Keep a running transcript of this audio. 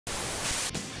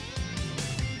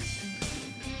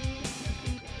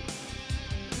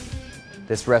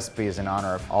This recipe is in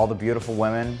honor of all the beautiful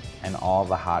women and all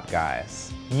the hot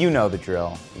guys. You know the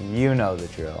drill. You know the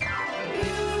drill.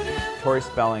 Tori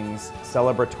Spelling's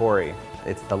celebraTORI.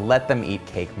 It's the let them eat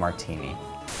cake martini.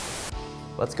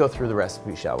 Let's go through the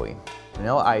recipe, shall we?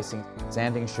 Vanilla icing,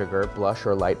 sanding sugar, blush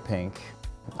or light pink.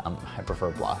 I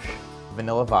prefer blush.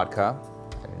 Vanilla vodka.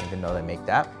 I didn't even know they make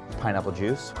that. Pineapple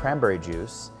juice, cranberry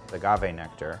juice, agave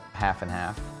nectar, half and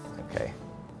half. Okay.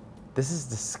 This is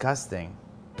disgusting.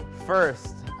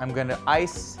 First, I'm gonna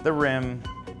ice the rim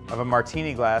of a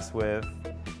martini glass with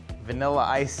vanilla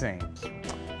icing.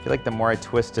 I feel like the more I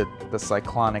twist it, the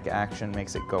cyclonic action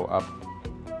makes it go up.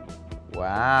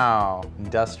 Wow,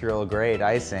 industrial grade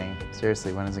icing.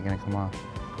 Seriously, when is it gonna come off?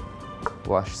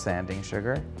 Blush sanding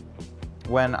sugar.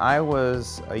 When I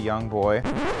was a young boy,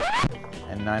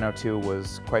 and 902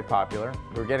 was quite popular.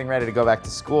 We were getting ready to go back to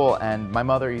school, and my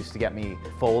mother used to get me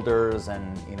folders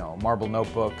and, you know, marble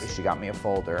notebooks. She got me a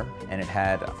folder, and it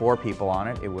had 4 people on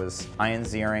it. It was Ian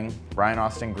Ziering, Brian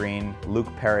Austin Green, Luke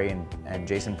Perry, and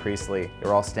Jason Priestley. They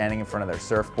were all standing in front of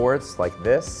their surfboards like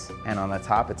this, and on the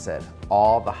top it said,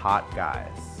 "All the hot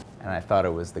guys." And I thought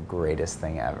it was the greatest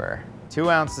thing ever. 2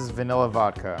 ounces vanilla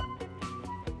vodka.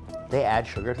 They add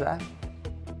sugar to that?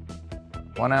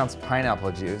 1 ounce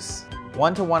pineapple juice.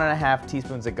 1 to 1.5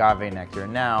 teaspoons agave nectar.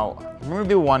 Now, I'm gonna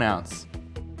do 1 ounce.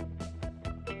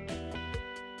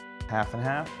 Half and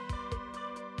half.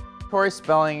 Tori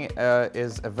Spelling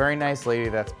is a very nice lady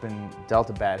that's been dealt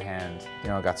a bad hand. You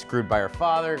know, got screwed by her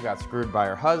father, got screwed by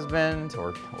her husband,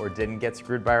 or didn't get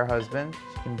screwed by her husband.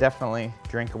 She can definitely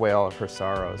drink away all of her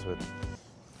sorrows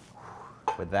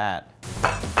with that.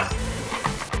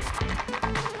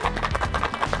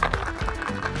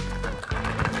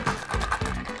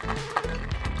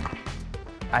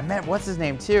 I met, what's his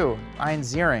name too? Ian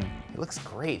Ziering. He looks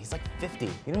great. He's like 50.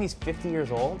 You know he's 50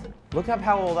 years old? Look up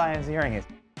how old Ian Ziering is.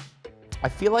 I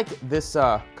feel like this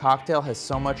cocktail has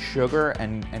so much sugar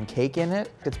and cake in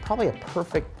it. It's probably a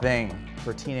perfect thing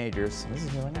for teenagers. This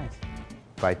is really nice.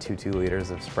 Buy 2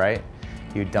 liters of Sprite.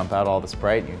 You dump out all the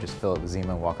Sprite and you just fill it with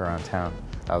Zima and walk around town.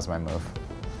 That was my move.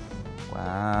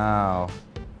 Wow.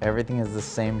 Everything is the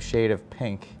same shade of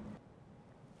pink.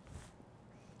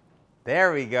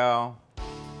 There we go.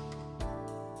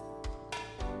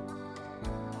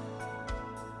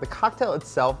 The cocktail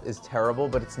itself is terrible,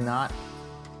 but it's not.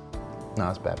 No,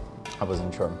 it's bad. I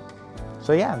wasn't sure.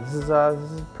 So yeah, this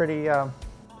is pretty.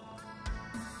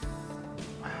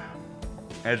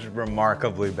 It's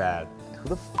remarkably bad. Who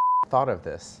the f thought of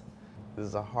this? This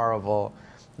is a horrible.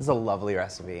 This is a lovely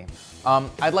recipe.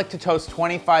 I'd like to toast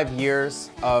 25 years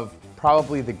of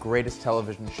probably the greatest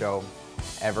television show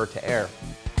ever to air.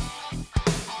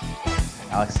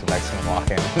 Alex Trebek's gonna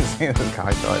walk in and see this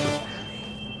cocktail.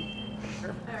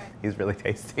 He's really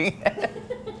tasty.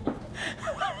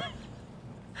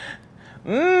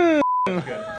 Mmm.